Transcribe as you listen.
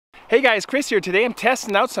Hey guys, Chris here. Today I'm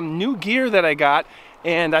testing out some new gear that I got,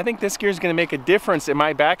 and I think this gear is going to make a difference in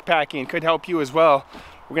my backpacking. Could help you as well.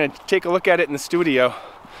 We're going to take a look at it in the studio.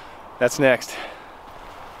 That's next.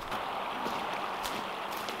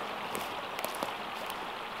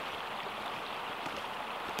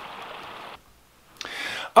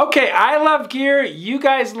 Okay, I love gear, you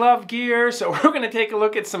guys love gear, so we're going to take a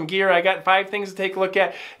look at some gear. I got 5 things to take a look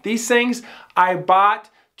at. These things I bought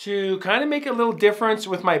to kind of make a little difference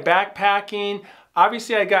with my backpacking.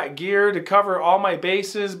 Obviously I got gear to cover all my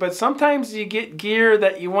bases, but sometimes you get gear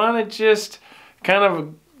that you want to just kind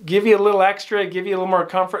of give you a little extra, give you a little more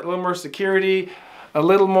comfort, a little more security, a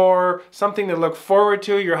little more something to look forward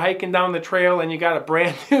to. You're hiking down the trail and you got a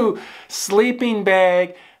brand new sleeping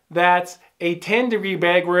bag that's a 10-degree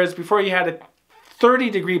bag, whereas before you had a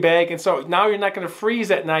 30-degree bag, and so now you're not going to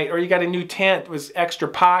freeze at night. Or you got a new tent with extra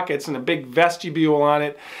pockets and a big vestibule on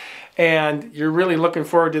it, and you're really looking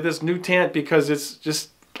forward to this new tent because it's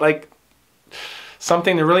just like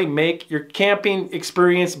something to really make your camping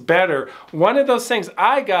experience better. One of those things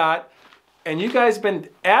I got, and you guys been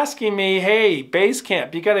asking me, hey, base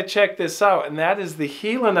camp, you got to check this out, and that is the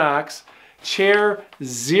Helinox Chair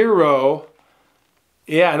Zero.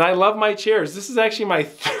 Yeah, and I love my chairs. This is actually my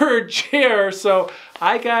 3rd chair, so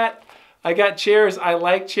I got chairs. I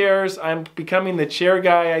like chairs. I'm becoming the chair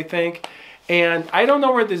guy, I think. And I don't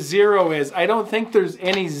know where the zero is. I don't think there's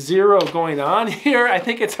any zero going on here. I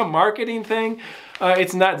think it's a marketing thing.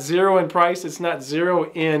 It's not zero in price. It's not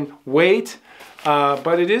zero in weight,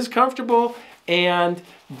 but it is comfortable. And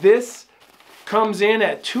this comes in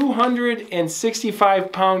at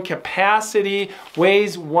 265-pound capacity,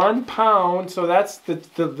 weighs 1 pound, so that's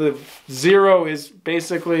the zero is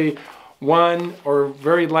basically 1 or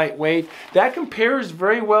very lightweight. That compares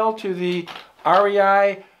very well to the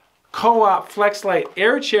REI Co-op FlexLite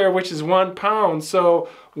Air Chair, which is 1 pound. So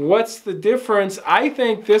what's the difference? I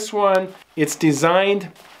think this one, it's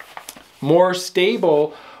designed more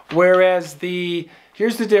stable, whereas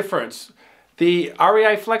here's the difference. The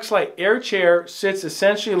REI FlexLite Air Chair sits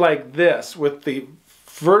essentially like this with the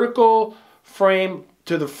vertical frame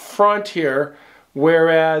to the front here,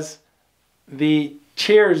 whereas the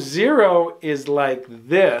Chair Zero is like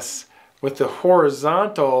this with the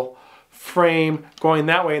horizontal frame going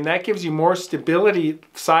that way, and that gives you more stability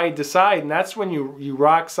side to side, and that's when you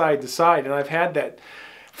rock side to side. And I've had that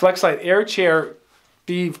FlexLite Air Chair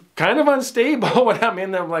be kind of unstable when I'm in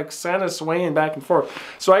there. I'm like kind of swaying back and forth.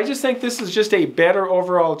 So I just think this is just a better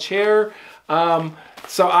overall chair.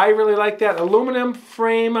 So I really like that. Aluminum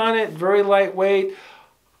frame on it, very lightweight.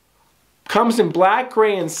 Comes in black,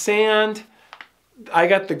 gray, and sand. I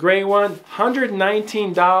got the gray one,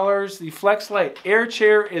 $119. The FlexLite Air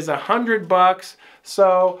Chair is $100.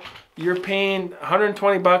 So you're paying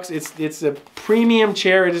 $120. It's a premium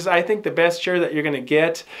chair. It is, I think, the best chair that you're going to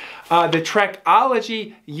get. The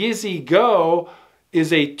Trekology Yizzy Go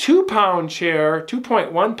is a 2-pound chair,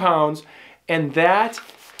 2.1 pounds, and that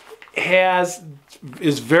is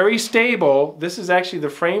very stable. This is actually the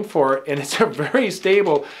frame for it, and it's very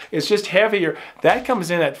stable. It's just heavier. That comes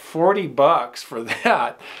in at $40 for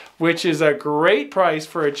that, which is a great price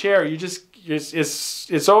for a chair. You just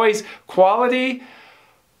it's always quality,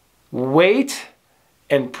 weight,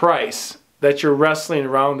 and price that you're wrestling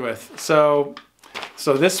around with. So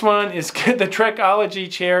this one is good. The Trekology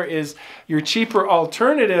chair is your cheaper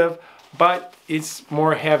alternative, but it's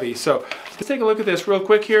more heavy. So let's take a look at this real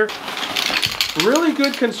quick here. Really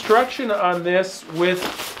good construction on this with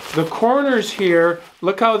the corners here.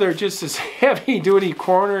 Look how they're just this heavy-duty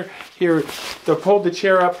corner here to hold the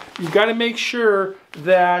chair up. You've got to make sure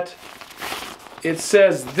that it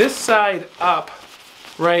says this side up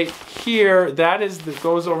right here. That is that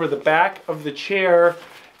goes over the back of the chair.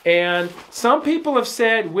 And some people have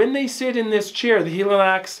said when they sit in this chair, the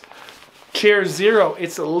Helinox Chair Zero,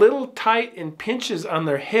 it's a little tight and pinches on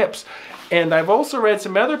their hips. And I've also read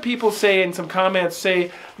some other people say, and some comments say,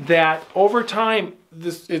 that over time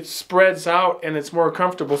it spreads out and it's more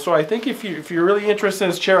comfortable. So I think if you're really interested in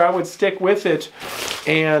this chair, I would stick with it,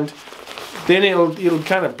 and then it'll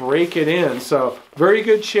kind of break it in. So very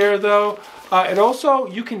good chair though. And also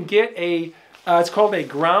you can get it's called a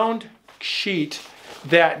ground sheet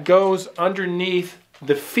that goes underneath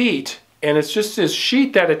the feet, and it's just this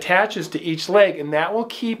sheet that attaches to each leg, and that will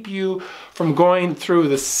keep you from going through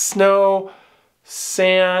the snow,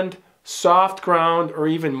 sand, soft ground, or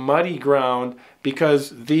even muddy ground, because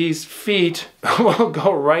these feet will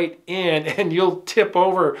go right in and you'll tip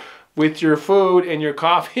over with your food and your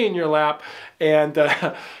coffee in your lap, and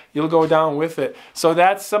you'll go down with it. So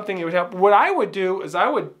that's something that would help. What I would do is I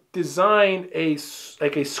would design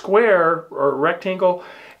like a square or a rectangle,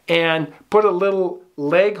 and put a little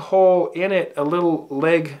leg hole in it, a little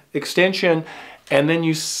leg extension, and then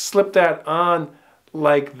you slip that on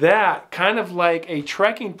like that, kind of like a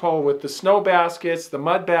trekking pole with the snow baskets, the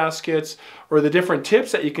mud baskets, or the different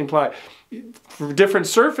tips that you can apply. For different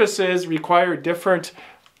surfaces require different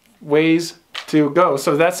ways to go.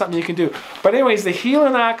 So that's something you can do. But anyways, the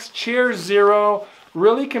Helinox Chair Zero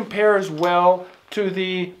really compares well to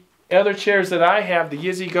the other chairs that I have, the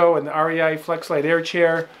YiziGo and the REI FlexLight Air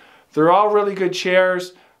Chair. They're all really good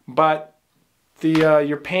chairs, but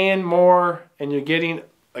you're paying more and you're getting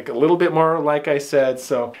like a little bit more, like I said.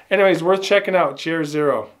 So anyways, worth checking out, Chair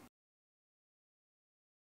Zero.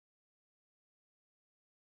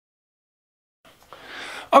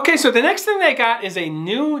 Okay, so the next thing I got is a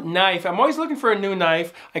new knife. I'm always looking for a new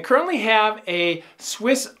knife. I currently have a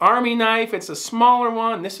Swiss Army knife. It's a smaller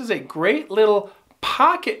one. This is a great little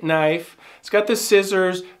pocket knife. It's got the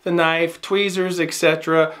scissors, the knife, tweezers,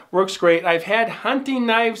 etc. Works great. I've had hunting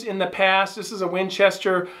knives in the past. This is a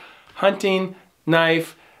Winchester hunting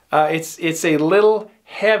knife. It's a little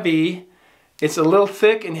heavy. It's a little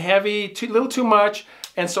thick and heavy, a little too much.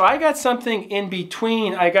 And so I got something in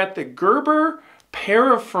between. I got the Gerber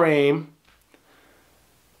Paraframe.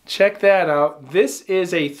 Check that out. This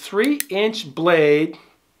is a 3-inch blade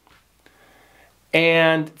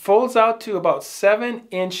and folds out to about 7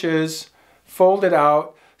 inches, folded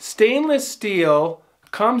out. Stainless steel,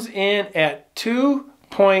 comes in at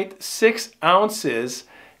 2.6 ounces.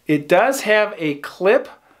 It does have a clip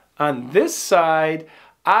on this side.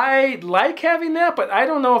 I like having that, but I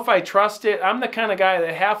don't know if I trust it. I'm the kind of guy that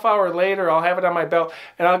a half hour later, I'll have it on my belt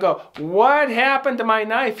and I'll go, what happened to my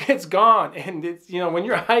knife? It's gone. And it's, you know, when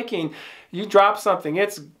you're hiking, you drop something,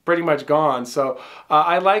 it's pretty much gone. So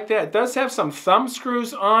I like that. It does have some thumb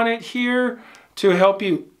screws on it here to help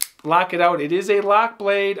you lock it out. It is a lock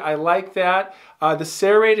blade. I like that. The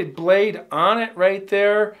serrated blade on it right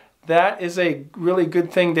there, that is a really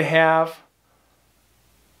good thing to have.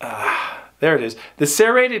 There it is. The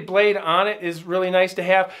serrated blade on it is really nice to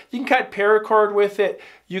have. You can cut paracord with it.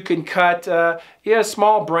 You can cut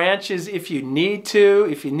small branches if you need to,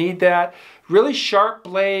 if you need that. Really sharp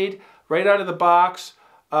blade right out of the box.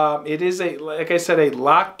 It is, like I said, a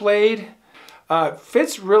lock blade.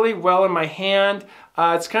 Fits really well in my hand.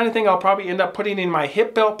 It's the kind of thing I'll probably end up putting in my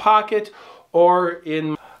hip belt pocket or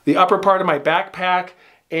in the upper part of my backpack.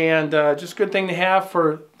 And just a good thing to have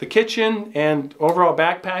for the kitchen and overall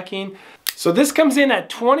backpacking. So this comes in at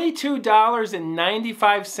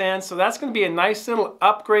 $22.95. So that's going to be a nice little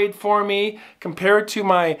upgrade for me compared to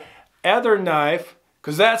my other knife,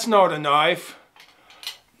 because that's not a knife.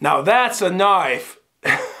 Now that's a knife.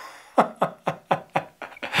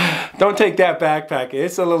 Don't take that backpack.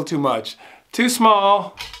 It's a little too much. Too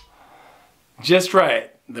small. Just right.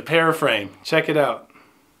 The Paraframe. Check it out.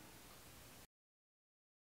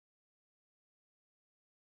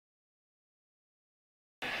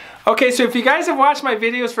 Okay, so if you guys have watched my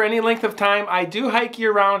videos for any length of time, I do hike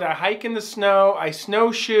year-round. I hike in the snow, I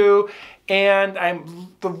snowshoe, and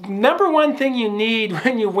the number one thing you need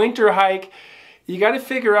when you winter hike, you got to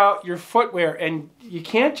figure out your footwear. And you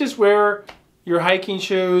can't just wear your hiking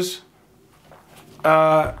shoes.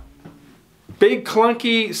 Big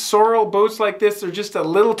clunky sorrel boots like this are just a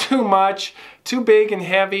little too much, too big and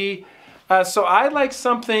heavy. So I like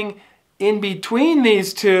something in between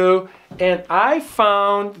these two, and I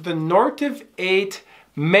found the Nortiv 8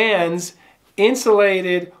 men's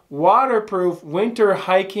insulated waterproof winter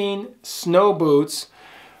hiking snow boots.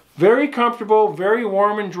 Very comfortable, very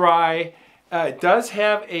warm and dry. It does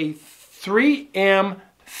have a 3M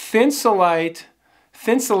Thinsulate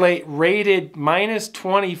rated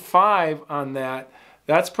 -25 on that.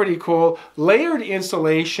 That's pretty cool. Layered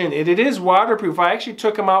insulation, it is waterproof. I actually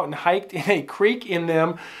took them out and hiked in a creek in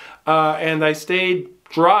them, and I stayed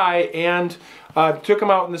dry and took them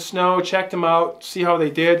out in the snow, checked them out, see how they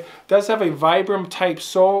did. It does have a Vibram type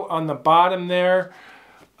sole on the bottom there.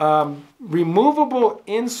 Removable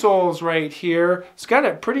insoles right here. It's got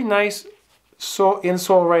a pretty nice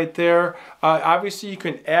insole right there. Obviously you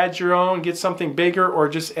can add your own, get something bigger, or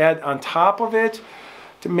just add on top of it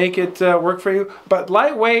to make it work for you. But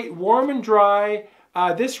lightweight, warm and dry.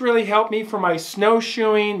 This really helped me for my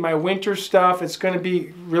snowshoeing, my winter stuff. It's going to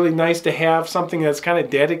be really nice to have something that's kind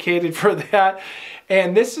of dedicated for that.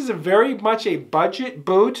 And this is very much a budget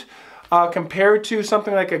boot compared to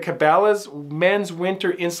something like a Cabela's men's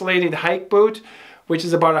winter insulated hike boot, which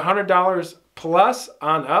is about $100 plus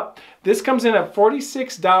on up. This comes in at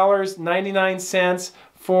 $46.99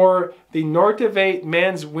 for the Nortiv 8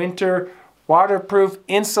 men's winter waterproof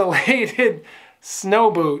insulated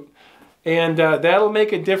snow boot. And that'll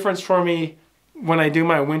make a difference for me when I do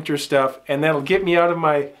my winter stuff, and that'll get me out of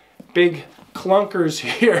my big clunkers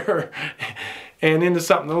here and into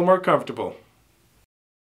something a little more comfortable.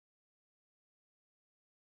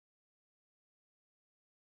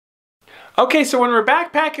 Okay, so when we're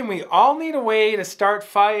backpacking, we all need a way to start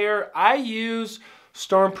fire. I use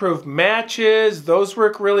stormproof matches. Those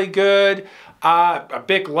work really good. A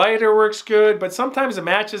Bic lighter works good, but sometimes the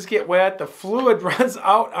matches get wet. The fluid runs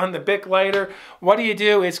out on the Bic lighter. What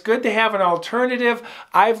do? It's good to have an alternative.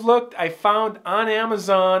 I've looked, I found on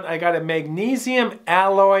Amazon, I got a magnesium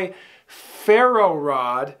alloy ferro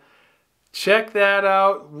rod. Check that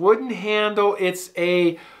out. Wooden handle. It's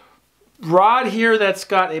a rod here that's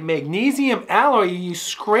got a magnesium alloy. You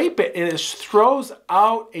scrape it and it throws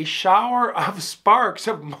out a shower of sparks,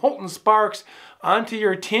 of molten sparks, onto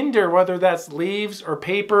your tinder, whether that's leaves or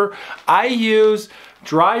paper. I use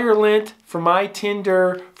dryer lint for my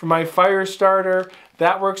tinder, for my fire starter.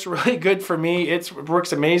 That works really good for me. It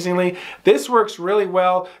works amazingly. This works really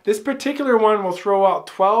well. This particular one will throw out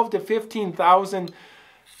 12 to 15,000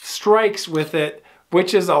 strikes with it,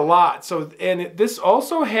 which is a lot. So, and this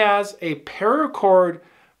also has a paracord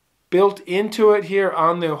built into it here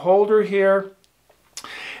on the holder here.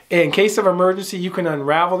 In case of emergency, you can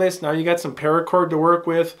unravel this. Now you got some paracord to work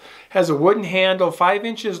with. Has a wooden handle, 5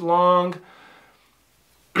 inches long.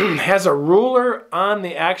 Has a ruler on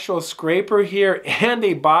the actual scraper here, and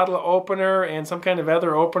a bottle opener and some kind of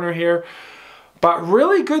other opener here. But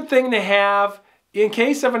really good thing to have in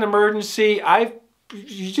case of an emergency.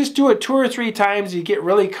 You just do it 2 or 3 times, you get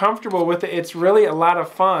really comfortable with it. It's really a lot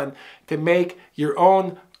of fun to make your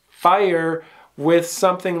own fire with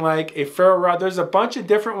something like a ferro rod. There's a bunch of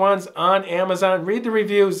different ones on Amazon. Read the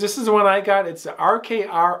reviews. This is the one I got. It's the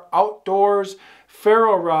RKR Outdoors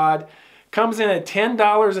Ferro Rod. Comes in at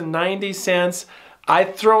 $10.90. I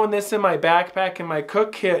throw this in my backpack, and my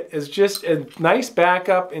cook kit is just a nice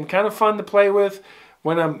backup and kind of fun to play with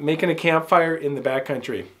when I'm making a campfire in the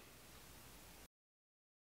backcountry.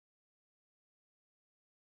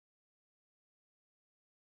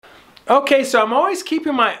 Okay, so I'm always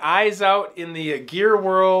keeping my eyes out in the gear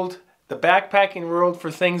world, the backpacking world,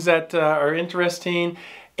 for things that are interesting.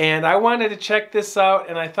 And I wanted to check this out,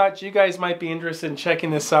 and I thought you guys might be interested in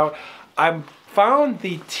checking this out. I found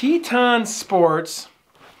the Teton Sports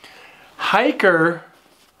Hiker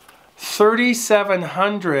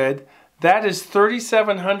 3700. That is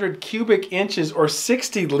 3,700 cubic inches or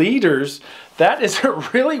 60 liters. That is a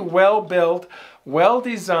really well built, well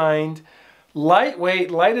designed,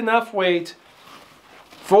 lightweight, light enough weight,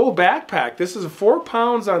 full backpack. This is 4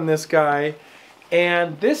 pounds on this guy,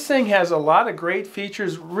 and this thing has a lot of great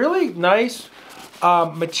features. Really nice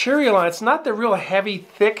material on it. It's not the real heavy,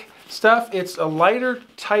 thick stuff. It's a lighter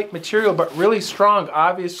type material, but really strong,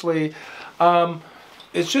 obviously.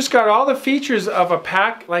 It's just got all the features of a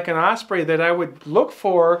pack like an Osprey that I would look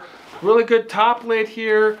for. Really good top lid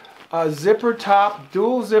here, zipper top,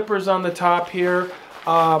 dual zippers on the top here.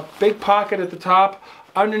 Big pocket at the top.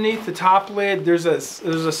 Underneath the top lid, there's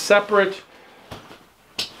a separate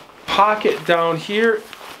pocket down here,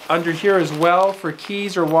 under here as well, for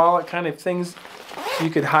keys or wallet kind of things you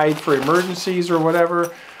could hide for emergencies or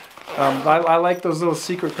whatever. I like those little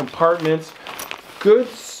secret compartments. Good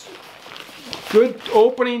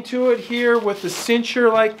opening to it here with the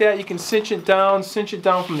cincher like that. You can cinch it down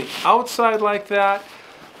from the outside like that.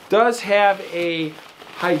 Does have a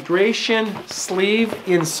hydration sleeve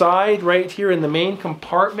inside right here in the main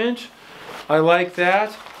compartment. I like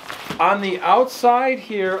that. On the outside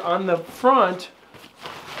here, on the front,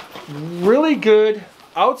 really good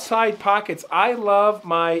outside pockets. I love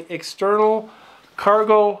my external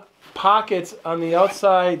cargo pockets on the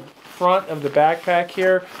outside front of the backpack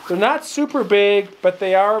here. They're not super big, but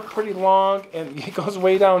they are pretty long, and it goes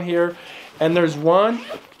way down here. And there's one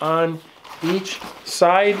on each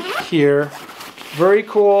side here. Very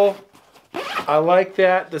cool. I like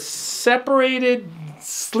that. The separated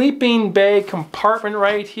sleeping bag compartment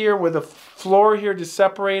right here with a floor here to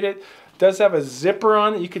separate it. Does have a zipper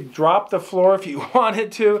on it. You could drop the floor if you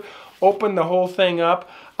wanted to. Open the whole thing up.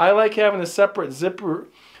 I like having a separate zipper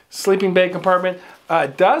sleeping bag compartment.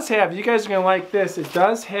 It does have, you guys are going to like this, it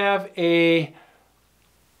does have a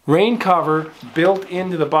rain cover built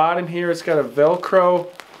into the bottom here. It's got a Velcro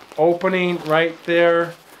opening right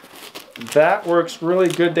there. That works really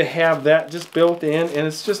good to have that just built in, and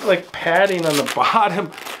it's just like padding on the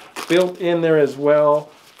bottom built in there as well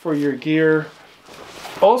for your gear.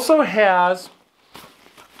 Also has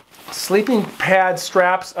sleeping pad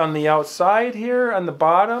straps on the outside here on the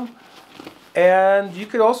bottom, and you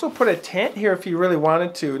could also put a tent here if you really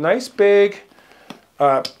wanted to. Nice big,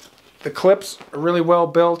 the clips are really well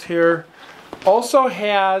built here. Also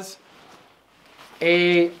has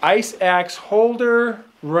a ice axe holder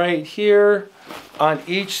right here on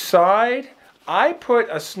each side. I put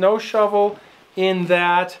a snow shovel in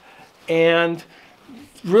that, and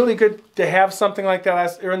really good to have something like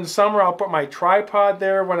that. In the summer, I'll put my tripod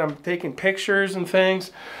there when I'm taking pictures and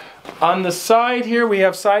things. On the side here, we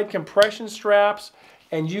have side compression straps,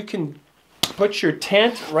 and you can put your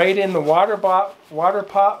tent right in the water bottle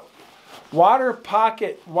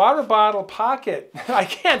pocket. I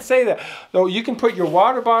can't say that. Though you can put your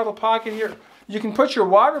water bottle pocket here. You can put your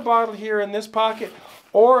water bottle here in this pocket,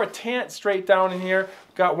 or a tent straight down in here.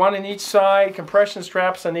 Got one on each side, compression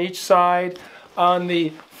straps on each side. On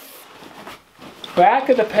the back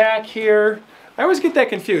of the pack here, I always get that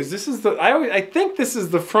confused. This is the I think this is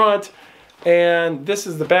the front, and this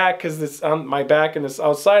is the back because it's on my back and it's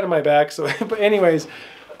outside of my back. So, but anyways,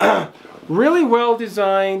 really well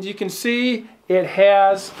designed. You can see it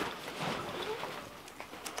has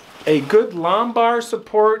a good lumbar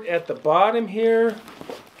support at the bottom here.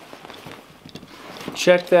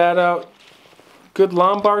 Check that out. Good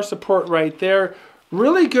lumbar support right there.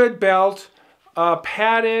 Really good belt,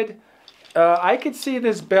 padded. I could see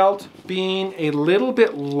this belt being a little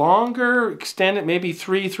bit longer, extended maybe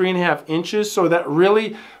 3.5 inches, so that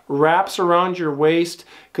really wraps around your waist,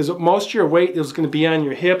 because most of your weight is going to be on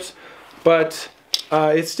your hips, but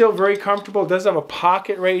it's still very comfortable. It does have a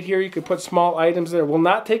pocket right here. You could put small items there. It will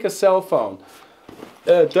not take a cell phone.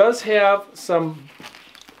 It does have some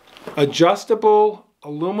adjustable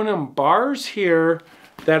aluminum bars here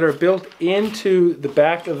that are built into the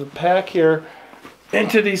back of the pack here,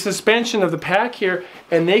 into the suspension of the pack here,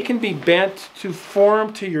 and they can be bent to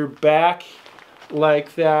form to your back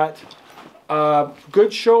like that.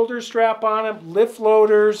 Good shoulder strap on them, lift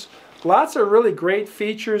loaders, lots of really great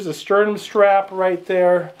features. A sternum strap right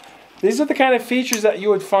there. These are the kind of features that you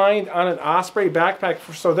would find on an Osprey backpack.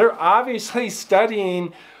 So they're obviously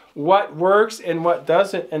studying what works and what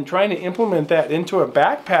doesn't and trying to implement that into a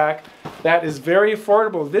backpack that is very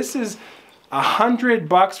affordable. This is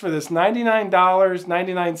 $100 for this,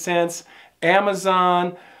 $99.99,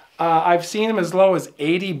 Amazon. I've seen them as low as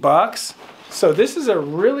 $80. So this is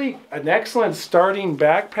an excellent starting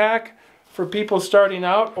backpack for people starting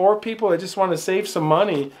out or people that just want to save some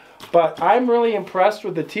money. But I'm really impressed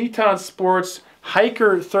with the Teton Sports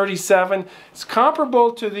Hiker 37. It's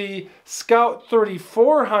comparable to the Scout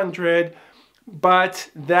 3400, but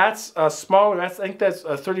that's a smaller. I think that's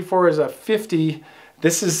a 34 is a 50.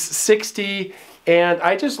 This is 60, and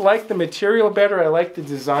I just like the material better. I like the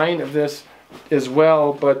design of this as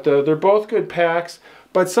well, but they're both good packs.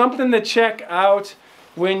 But something to check out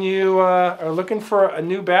when you are looking for a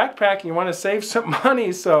new backpack and you want to save some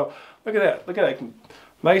money. So look at that,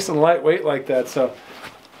 nice and lightweight like that. So,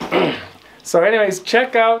 so anyways,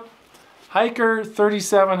 check out Hiker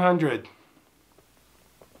 3700.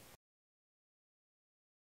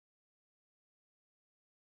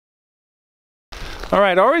 All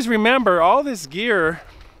right, always remember, all this gear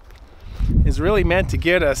is really meant to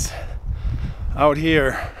get us out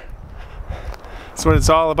here. That's what it's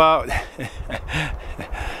all about.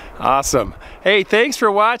 Awesome. Hey, thanks for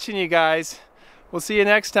watching, you guys. We'll see you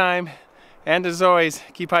next time. And as always,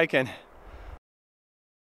 keep hiking.